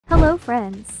Hello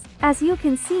friends. As you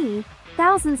can see,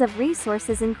 thousands of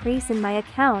resources increase in my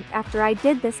account after I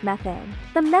did this method.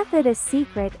 The method is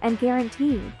secret and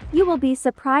guaranteed. You will be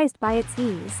surprised by its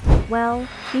ease. Well,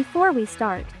 before we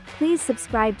start, please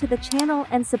subscribe to the channel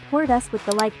and support us with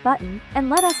the like button, and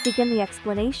let us begin the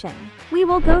explanation. We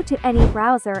will go to any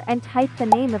browser and type the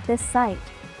name of this site,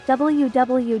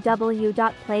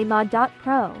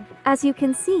 www.playmod.pro. As you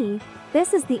can see,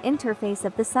 this is the interface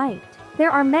of the site. There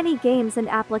are many games and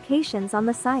applications on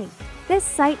the site. This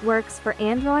site works for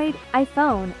Android,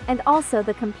 iPhone, and also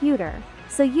the computer,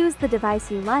 so use the device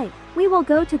you like. We will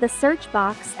go to the search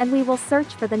box and we will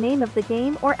search for the name of the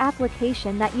game or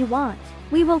application that you want.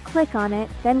 We will click on it,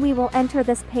 then we will enter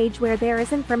this page where there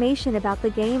is information about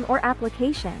the game or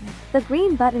application. The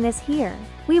green button is here.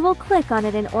 We will click on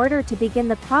it in order to begin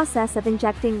the process of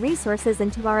injecting resources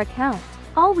into our account.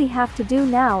 All we have to do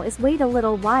now is wait a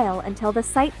little while until the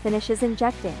site finishes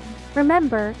injecting.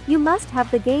 Remember, you must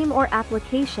have the game or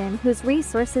application whose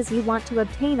resources you want to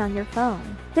obtain on your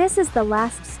phone. This is the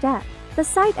last step. The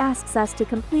site asks us to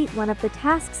complete one of the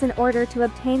tasks in order to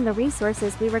obtain the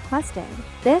resources we requested.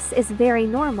 This is very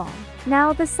normal.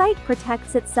 Now the site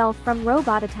protects itself from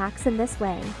robot attacks in this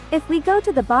way. If we go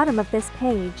to the bottom of this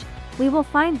page, we will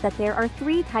find that there are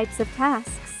 3 types of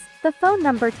tasks. The phone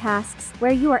number tasks,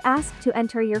 where you are asked to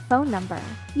enter your phone number.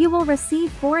 You will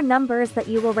receive 4 numbers that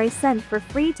you will resend for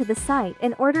free to the site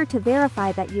in order to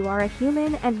verify that you are a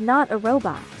human and not a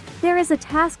robot. There is a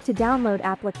task to download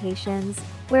applications,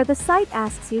 where the site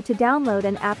asks you to download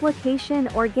an application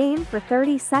or game for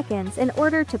 30 seconds in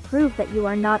order to prove that you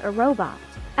are not a robot.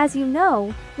 As you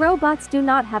know, robots do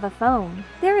not have a phone.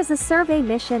 There is a survey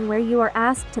mission where you are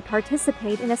asked to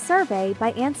participate in a survey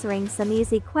by answering some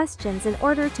easy questions in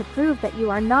order to prove that you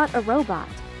are not a robot.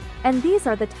 And these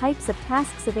are the types of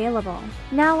tasks available.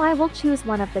 Now I will choose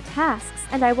one of the tasks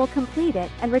and I will complete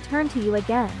it and return to you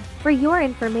again. For your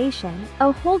information,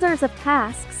 holders of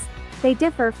tasks, they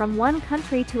differ from one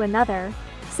country to another,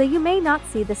 so you may not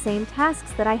see the same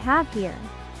tasks that I have here.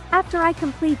 After I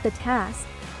complete the task,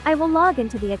 I will log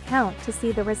into the account to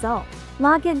see the result.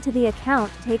 Login to the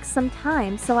account takes some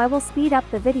time, so I will speed up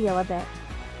the video a bit.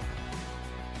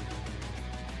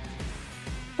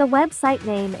 The website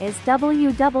name is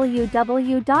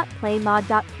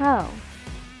www.playmod.pro.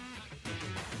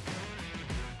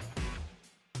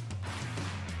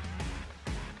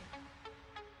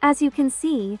 As you can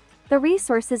see, the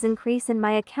resources increase in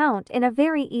my account in a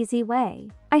very easy way.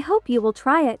 I hope you will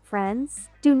try it, friends.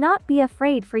 Do not be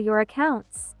afraid for your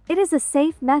accounts. It is a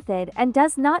safe method and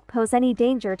does not pose any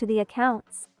danger to the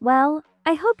accounts. Well,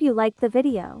 I hope you liked the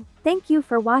video. Thank you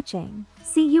for watching.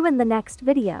 See you in the next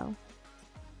video.